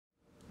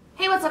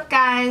what's up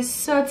guys?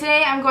 So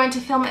today I'm going to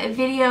film a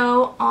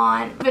video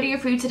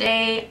for you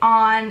today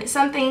on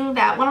something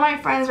that one of my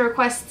friends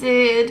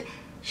requested.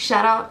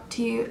 Shout out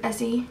to you,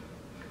 Essie.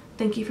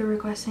 Thank you for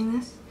requesting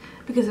this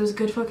because it was a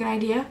good fucking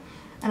idea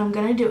and I'm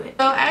gonna do it.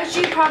 So as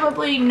you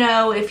probably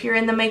know, if you're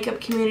in the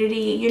makeup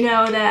community, you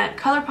know that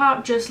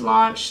Colourpop just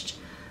launched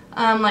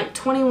like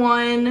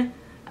 21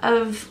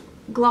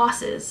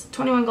 glosses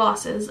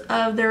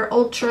of their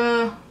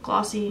ultra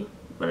glossy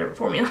whatever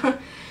formula.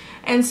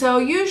 And so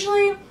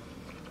usually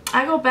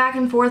I go back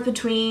and forth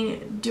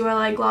between, do I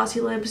like glossy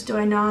lips, do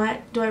I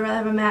not, do I rather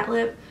have a matte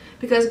lip?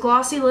 Because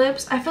glossy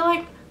lips, I feel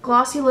like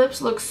glossy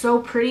lips look so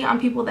pretty on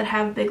people that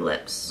have big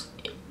lips.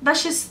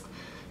 That's just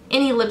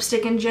any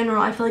lipstick in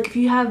general. I feel like if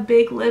you have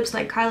big lips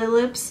like Kylie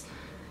lips,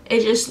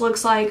 it just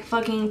looks like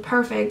fucking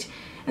perfect.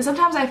 And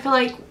sometimes I feel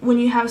like when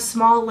you have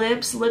small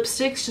lips,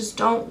 lipsticks just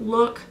don't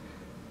look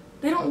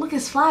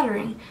as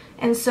flattering.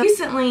 And so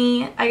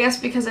recently, I guess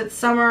because it's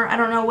summer, I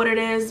don't know what it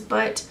is,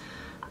 but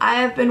I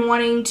have been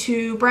wanting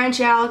to branch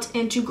out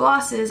into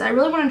glosses. I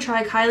really want to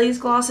try Kylie's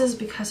glosses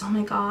because, oh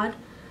my god,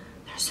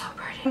 they're so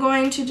pretty. I'm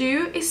going to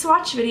do a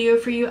swatch video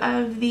for you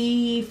of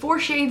the 4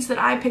 shades that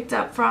I picked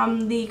up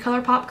from the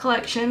Colourpop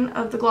collection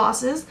of the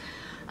glosses.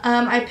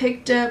 I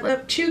picked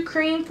up 2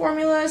 cream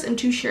formulas and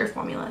 2 sheer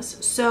formulas.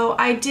 So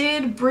I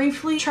did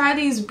try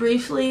these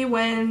briefly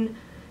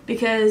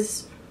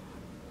because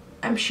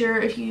I'm sure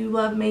if you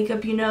love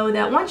makeup, you know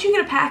that once you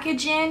get a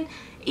package in,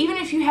 even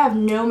if you have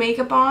no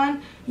makeup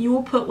on, you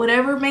will put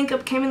whatever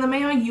makeup came in the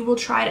mail, you will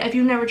try it. If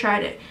you've never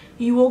tried it,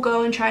 you will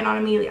go and try it on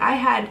immediately. I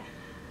had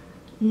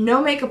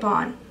no makeup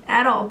on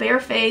at all,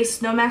 bare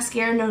face, no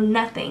mascara, no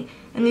nothing.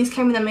 And these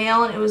came in the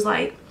mail and it was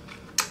like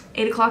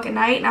 8 o'clock at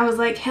night and I was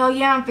like, hell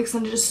yeah, I'm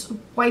fixing to just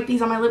wipe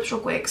these on my lips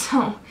real quick.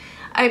 So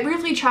I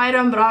briefly tried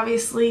them, but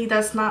obviously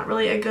that's not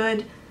really a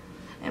good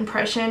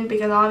impression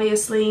because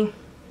obviously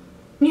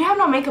when you have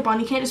no makeup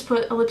on, you can't just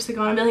put a lipstick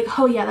on and be like,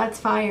 oh yeah, that's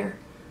fire.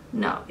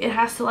 No, it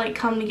has to like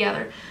come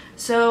together.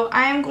 So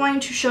I am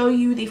going to show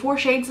you the 4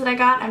 shades that I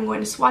got. I'm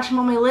going to swatch them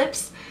on my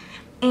lips.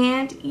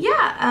 And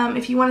yeah,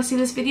 if you want to see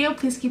this video,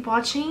 please keep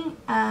watching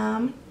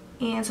and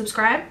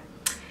subscribe.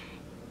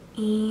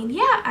 And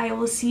yeah, I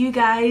will see you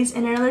guys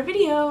in another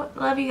video.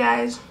 Love you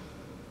guys.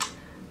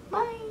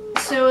 Bye.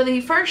 So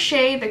the first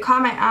shade that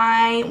caught my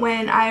eye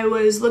when I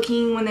was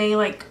looking, when they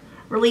like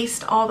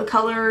released all the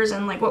colors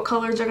and like what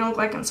colors are going to look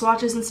like in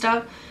swatches and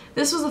stuff,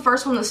 this was the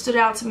first one that stood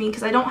out to me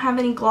because I don't have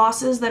any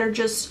glosses that are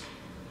just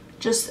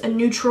a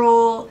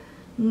neutral,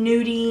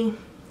 nudie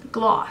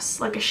gloss,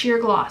 like a sheer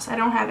gloss. I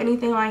don't have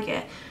anything like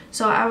it.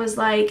 So I was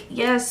like,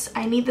 yes,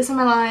 I need this in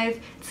my life.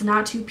 It's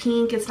not too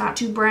pink, it's not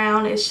too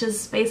brown. It's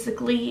just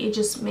basically, it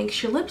just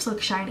makes your lips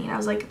look shiny. And I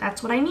was like,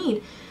 that's what I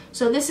need.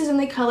 So this is in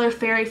the color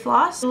Fairy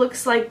Floss. It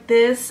looks like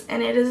this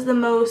and it is the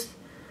most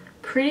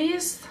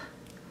prettiest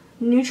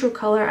neutral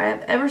color I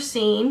have ever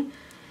seen.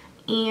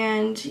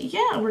 And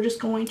yeah, we're just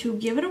going to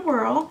give it a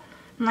whirl.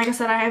 And like I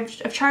said,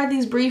 I've tried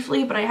these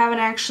briefly, but I haven't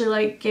actually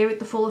like gave it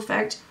the full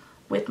effect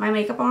with my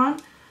makeup on.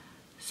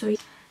 So,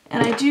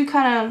 and I do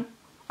kind of,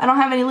 I don't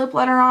have any lip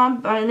liner on,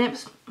 but my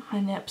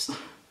nips,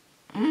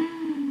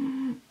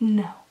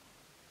 no.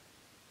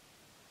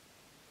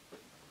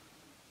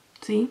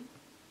 See?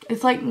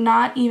 It's like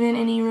not even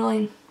any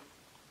really,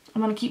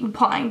 I'm gonna keep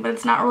applying, but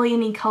it's not really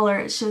any color.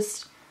 It's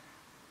just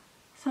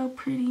so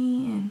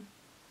pretty and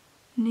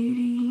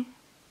nudie.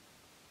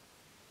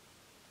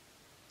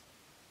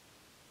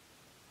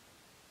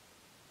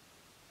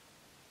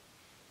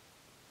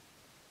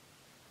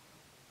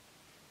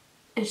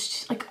 It's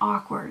just like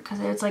awkward because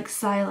it's like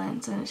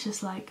silence and it's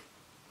just like,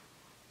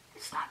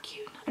 it's not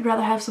cute. I'd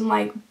rather have some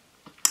like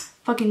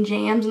fucking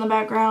jams in the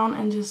background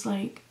and just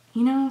like,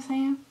 you know what I'm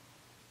saying?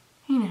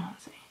 You know what I'm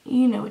saying.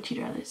 You know what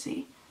you'd rather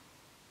see.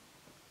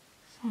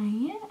 So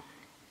yeah,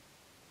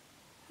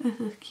 this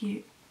is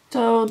cute.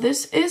 So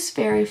this is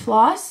Fairy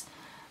Floss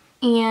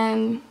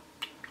and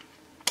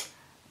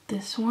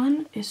this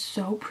one is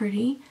so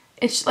pretty.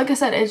 It's like I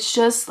said, it's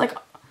just like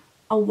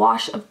a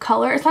wash of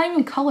color. It's not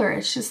even color,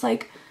 it's just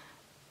like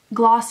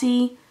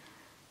glossy,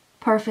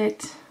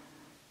 perfection.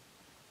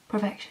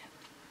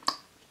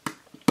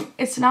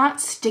 It's not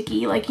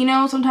sticky. Like, you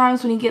know,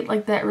 sometimes when you get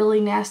like that really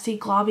nasty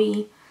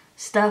globby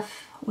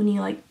stuff when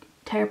you like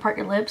tear apart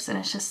your lips and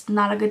it's just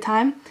not a good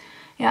time.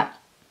 Yeah.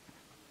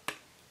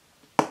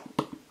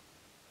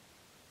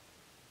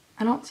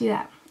 I don't see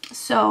that.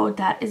 So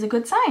that is a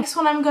good sign. Next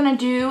one I'm gonna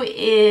do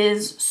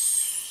is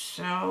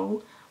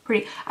so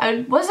pretty. I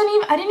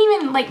didn't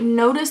even like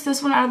notice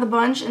this one out of the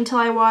bunch until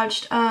I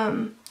watched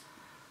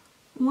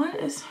what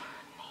is her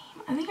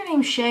name? I think her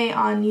name's Shay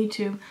on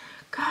YouTube.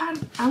 God,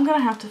 I'm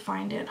gonna have to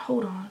find it.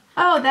 Hold on.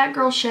 Oh, that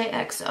girl Shay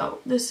XO.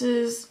 This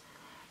is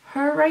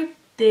her right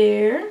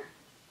there. I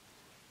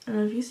don't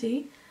know if you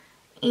see.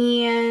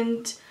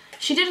 And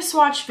she did a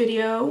swatch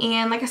video.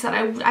 And like I said,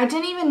 I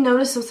didn't even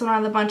notice this one out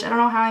of the bunch. I don't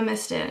know how I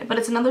missed it. But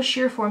it's another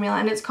sheer formula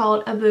and it's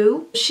called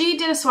Abu. She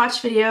did a swatch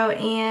video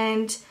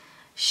and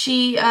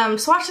she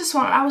swatched this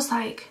one. I was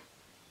like,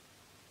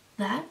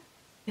 that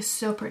is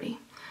so pretty.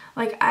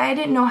 Like, I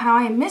didn't know how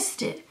I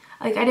missed it.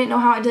 Like, I didn't know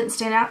how it didn't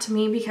stand out to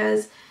me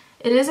because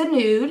it is a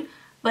nude,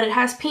 but it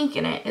has pink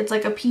in it. It's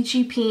like a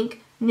peachy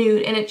pink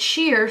nude, and it's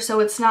sheer, so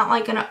it's not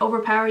like gonna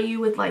overpower you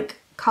with like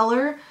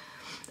color.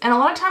 And a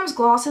lot of times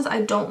glosses,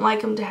 I don't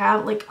like them to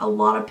have like a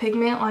lot of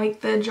pigment. Like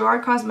the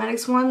Gerard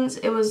Cosmetics ones,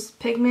 it was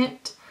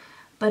pigment,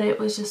 but it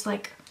was just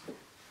like,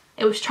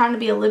 it was trying to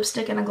be a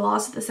lipstick and a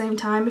gloss at the same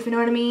time, if you know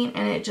what I mean,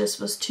 and it just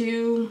was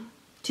too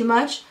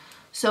much.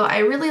 So I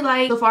really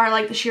like, so far I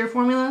like the sheer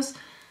formulas.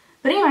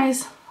 But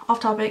anyways, off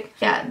topic.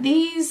 Yeah,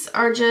 these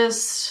are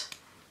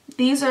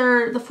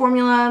the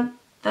formula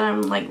that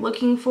I'm like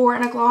looking for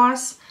in a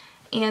gloss,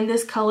 and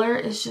this color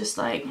is just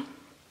like,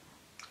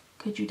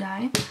 could you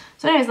die?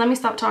 So anyways, let me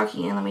stop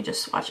talking and let me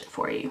just swatch it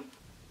for you.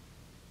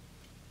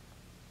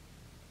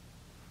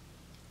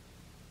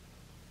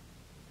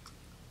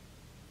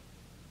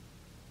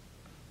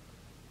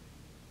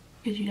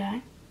 Could you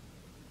die?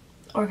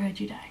 Or could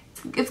you die?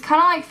 It's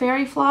kind of like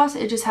Fairy Floss.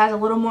 It just has a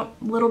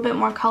little bit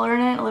more color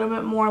in it, a little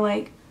bit more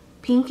like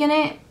pink in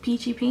it,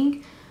 peachy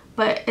pink,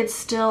 but it's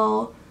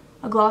still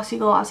a glossy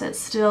gloss. It's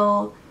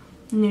still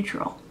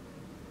neutral.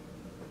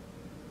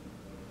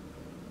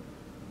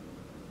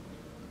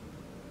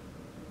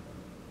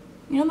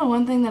 You know the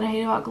one thing that I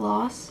hate about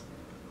gloss,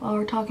 while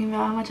we're talking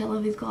about how much I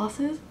love these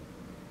glosses,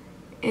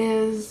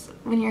 is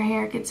when your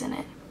hair gets in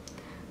it.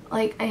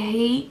 Like, I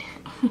hate...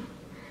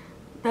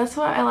 That's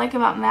what I like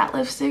about matte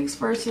lipsticks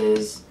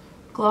versus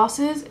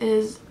glosses,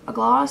 is a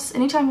gloss,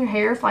 anytime your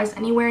hair flies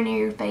anywhere near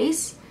your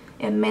face,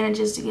 it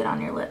manages to get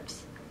on your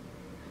lips.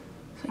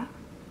 So, yeah.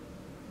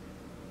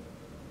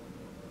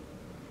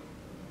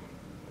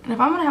 And if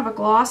I'm gonna have a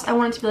gloss, I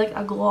want it to be like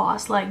a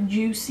gloss, like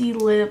juicy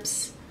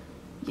lips.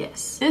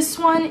 Yes. This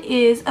one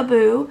is a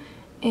Boo,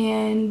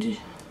 and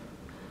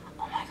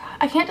oh my god,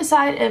 I can't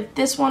decide if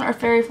this one or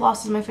Fairy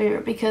Floss is my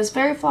favorite, because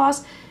Fairy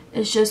Floss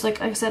is just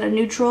like I said, a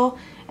neutral,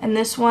 and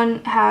this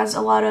one has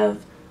a lot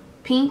of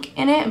pink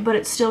in it, but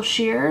it's still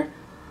sheer.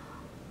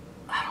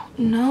 I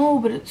don't know,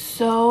 but it's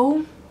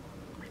so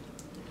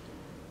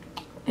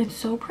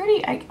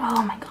pretty.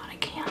 Oh my god, I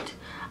can't.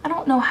 I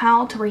don't know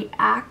how to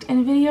react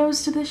in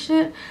videos to this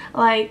shit.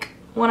 Like,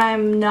 when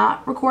I'm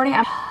not recording,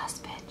 I'm this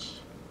bitch.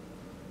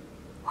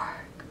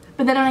 Work.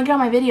 But then when I get on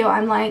my video,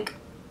 I'm like,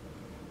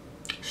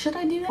 should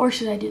I do that or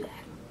should I do that?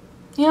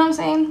 You know what I'm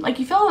saying? Like,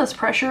 you feel all this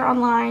pressure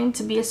online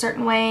to be a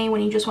certain way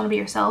when you just want to be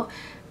yourself.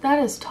 That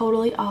is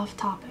totally off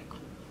topic.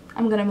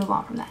 I'm gonna move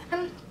on from that.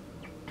 Oh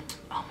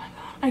my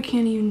god, I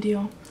can't even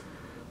deal.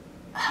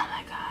 Oh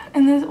my god.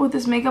 And this, with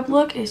this makeup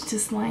look, it's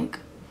just like...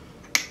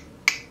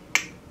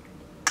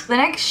 The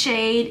next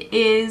shade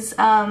is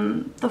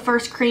the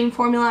first cream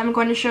formula I'm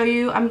going to show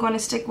you. I'm going to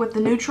stick with the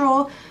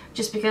neutral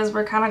just because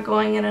we're kind of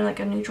going in like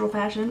a neutral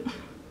fashion.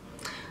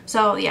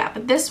 So yeah,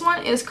 but this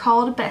one is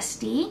called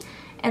Bestie,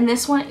 and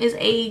this one is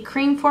a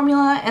cream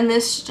formula, and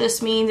this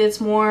just means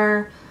it's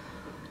more,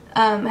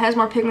 has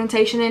more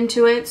pigmentation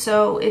into it.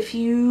 So if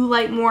you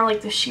like more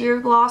like the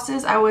sheer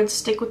glosses, I would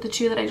stick with the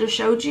two that I just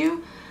showed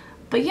you.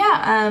 But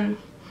yeah,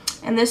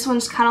 and this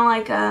one's kind of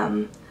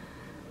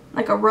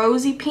like a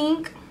rosy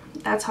pink.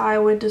 That's how I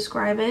would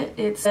describe it.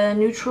 It's a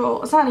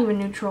neutral, it's not even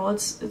neutral,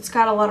 it's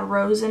got a lot of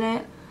rose in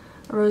it,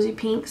 a rosy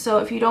pink. So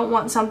if you don't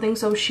want something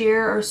so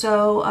sheer or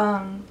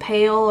so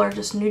pale or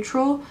just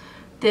neutral,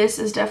 this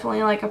is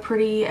definitely like a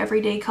pretty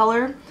everyday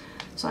color.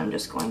 So I'm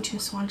just going to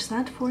swatch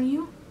that for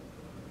you.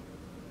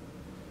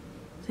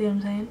 See what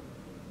I'm saying?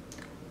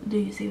 Do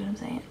you see what I'm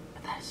saying?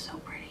 But that is so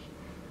pretty.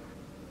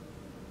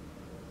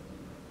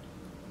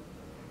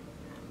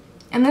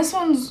 And this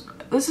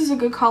is a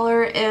good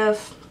color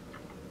if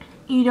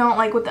you don't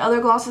like with the other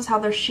glosses how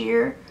they're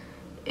sheer.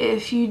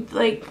 If you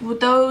like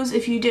with those,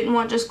 if you didn't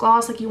want just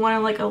gloss, like you wanted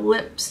like a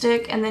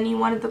lipstick and then you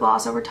wanted the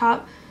gloss over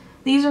top,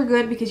 these are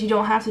good because you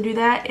don't have to do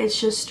that. It's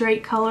just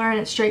straight color and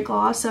it's straight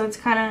gloss, so it's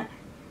kind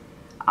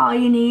of all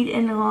you need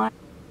in a lot.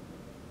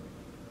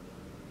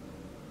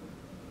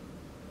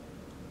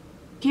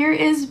 Here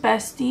is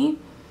Bestie,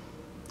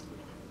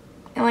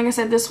 and like I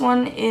said, this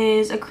one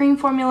is a cream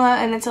formula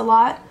and it's a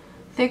lot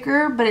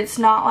thicker, but it's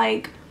not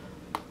like,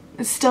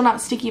 it's still not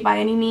sticky by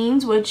any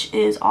means, which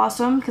is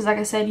awesome because like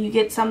I said, you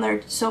get some that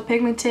are so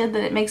pigmented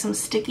that it makes them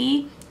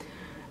sticky.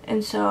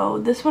 And so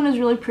this one is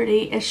really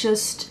pretty. It's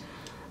just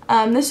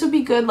this would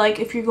be good like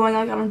if you're going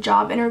like on a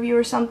job interview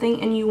or something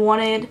and you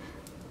wanted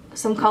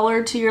some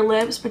color to your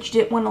lips but you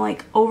didn't want to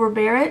like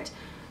overbear it.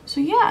 So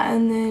yeah,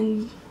 and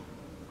then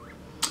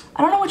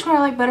I don't know which one I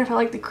like better, if I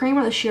like the cream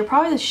or the sheer.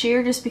 Probably the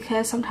sheer, just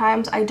because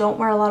sometimes I don't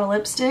wear a lot of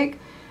lipstick,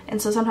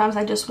 and so sometimes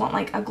I just want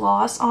like a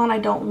gloss on. I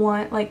don't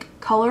want like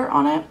color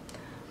on it.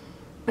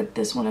 But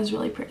this one is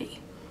really pretty.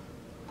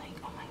 Like,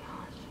 oh my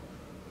gosh.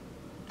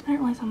 I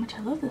didn't realize how much I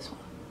love this one.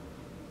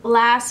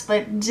 Last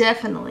but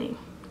definitely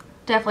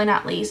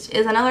not least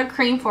is another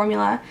cream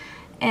formula,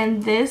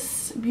 and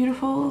this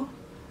beautiful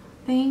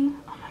thing,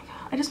 oh my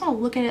god, I just want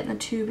to look at it in the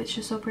tube. It's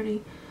just so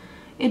pretty.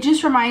 It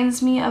just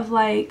reminds me of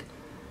like,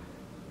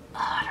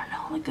 I don't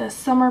know, like a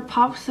summer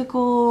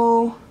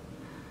popsicle,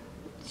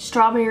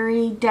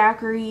 strawberry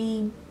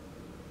daiquiri.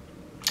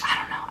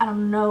 I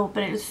don't know,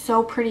 but it is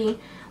so pretty.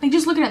 Like,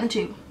 just looking at the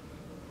tube,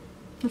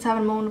 Let's have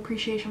a moment of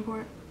appreciation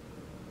for it.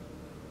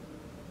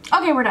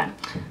 Okay, we're done.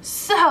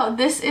 So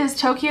this is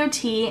Tokyo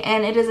Tea,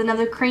 and it is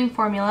another cream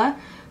formula.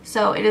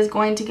 So it is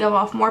going to give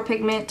off more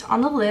pigment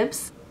on the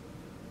lips.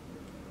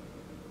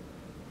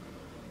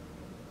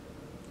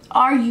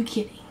 Are you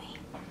kidding me?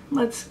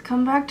 Let's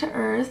come back to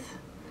earth.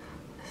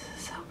 This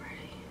is so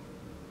pretty.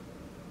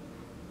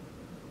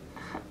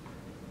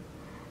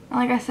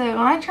 Like I said,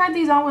 when I tried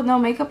these on with no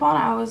makeup on,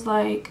 I was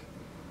like,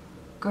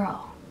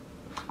 girl,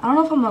 I don't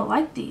know if I'm gonna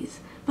like these.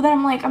 But then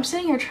I'm like, I'm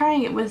sitting here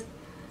trying it with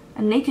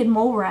a naked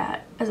mole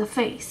rat as a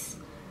face.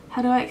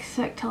 How do I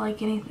expect to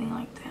like anything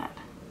like that?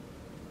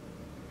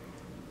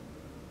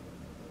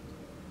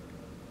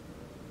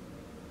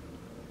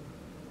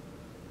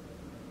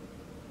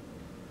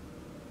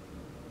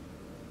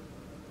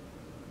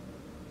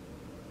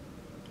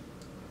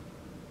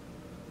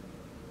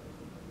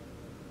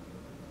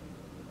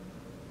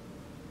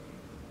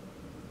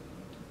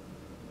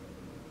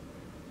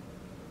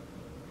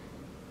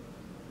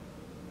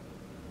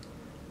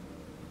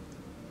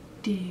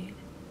 Dude,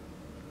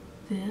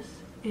 this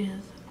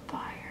is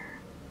fire.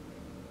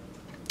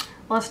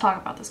 Let's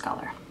talk about this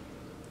color.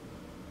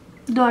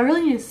 Do I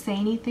really need to say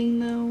anything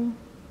though?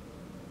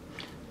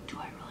 Do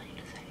I really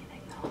need to say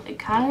anything though? It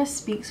kind of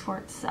speaks for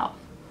itself.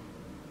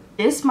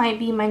 This might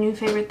be my new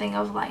favorite thing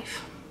of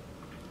life.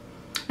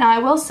 Now I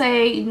will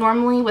say,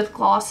 normally with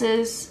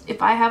glosses,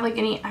 if I have like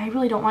any, I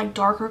really don't like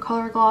darker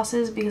color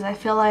glosses because I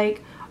feel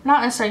like,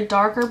 not necessarily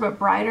darker, but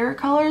brighter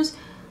colors,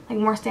 like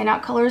more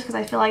standout colors, because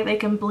I feel like they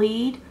can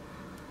bleed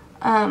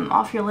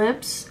off your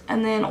lips,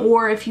 and then,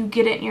 or if you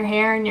get it in your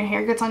hair and your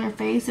hair gets on your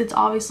face, it's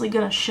obviously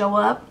gonna show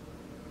up,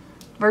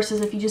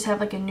 versus if you just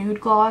have like a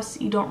nude gloss,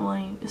 you don't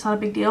really, it's not a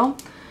big deal.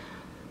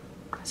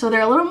 So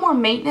they're a little more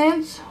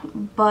maintenance,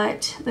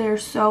 but they're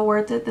so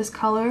worth it. This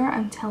color,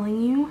 I'm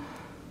telling you.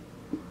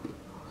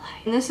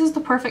 And this is the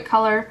perfect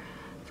color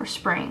for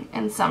spring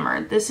and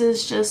summer. This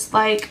is just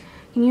like,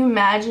 can you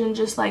imagine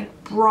just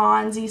like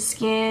bronzy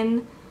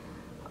skin,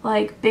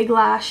 like big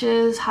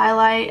lashes,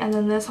 highlight, and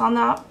then this on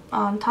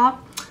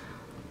top.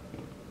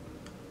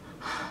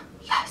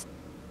 Yes.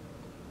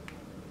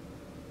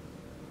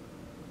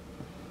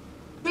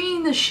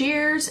 Between the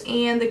sheers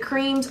and the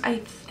creams,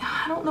 I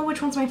don't know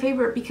which one's my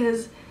favorite,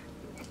 because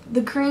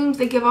the creams,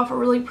 they give off a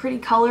really pretty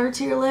color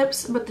to your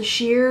lips, but the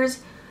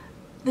sheers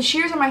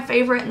are my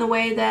favorite in the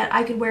way that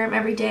I could wear them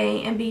every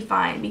day and be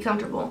fine, be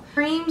comfortable.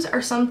 Creams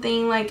are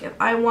something like, if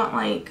I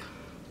want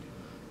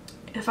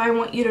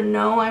you to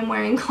know I'm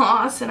wearing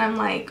gloss and I'm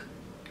like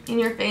in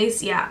your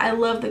face, yeah, I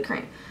love the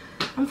cream.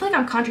 I feel like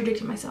I'm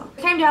contradicting myself.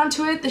 It came down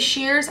to it, the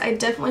sheers, I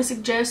definitely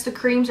suggest. The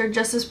creams are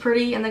just as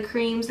pretty, and the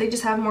creams, they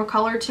just have more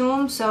color to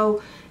them,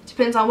 so it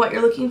depends on what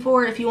you're looking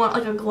for. If you want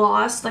like a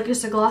gloss, like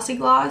just a glossy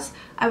gloss,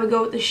 I would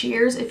go with the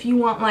sheers. If you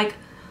want like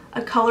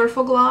a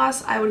colorful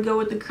gloss, I would go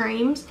with the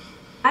creams.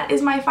 That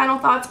is my final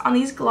thoughts on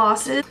these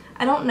glosses.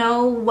 I don't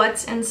know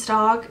what's in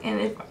stock and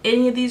if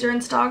any of these are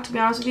in stock, to be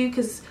honest with you,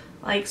 because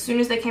like as soon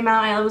as they came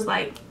out, I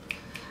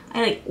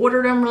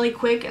ordered them really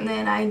quick and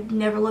then I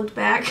never looked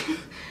back.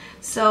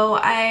 So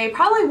I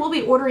probably will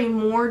be ordering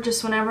more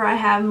just whenever I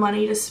have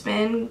money to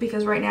spend,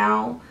 because right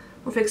now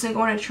we're fixing to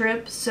go on a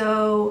trip,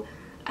 so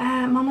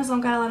Mama's don't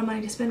got a lot of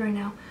money to spend right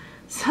now.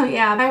 So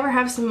yeah, if I ever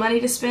have some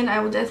money to spend, I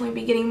will definitely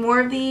be getting more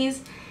of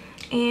these.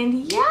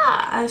 And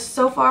yeah,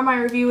 so far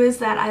my review is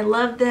that I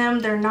love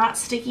them. They're not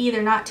sticky,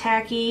 they're not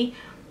tacky,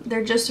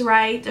 they're just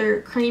right,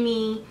 they're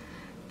creamy,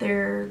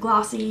 they're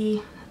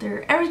glossy,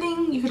 they're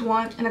everything you could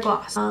want in a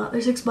gloss.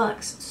 They're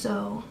 $6,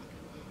 so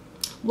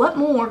what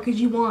more could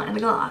you want in a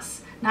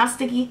gloss? Not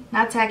sticky,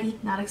 not tacky,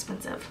 not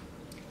expensive.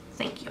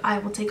 Thank you. I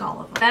will take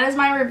all of them. That is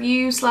my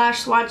review /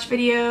 swatch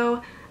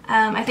video.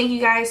 I thank you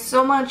guys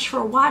so much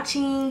for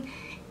watching,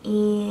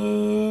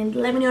 and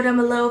let me know down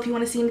below if you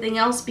want to see anything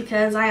else,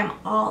 because I am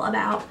all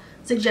about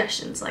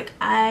suggestions. Like,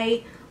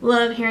 I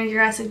love hearing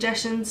your guys'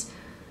 suggestions.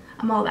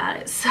 I'm all about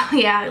it. So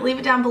yeah, leave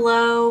it down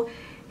below.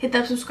 Hit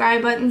that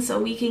subscribe button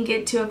so we can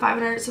get to a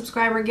 500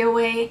 subscriber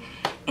giveaway.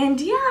 And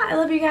yeah, I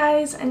love you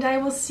guys, and I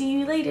will see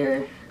you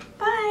later.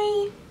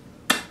 Bye.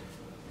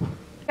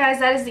 Guys,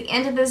 that is the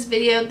end of this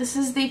video. This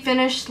is the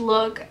finished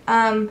look.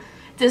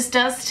 This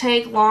does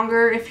take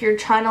longer if you're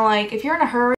trying to, like, if you're in a hurry.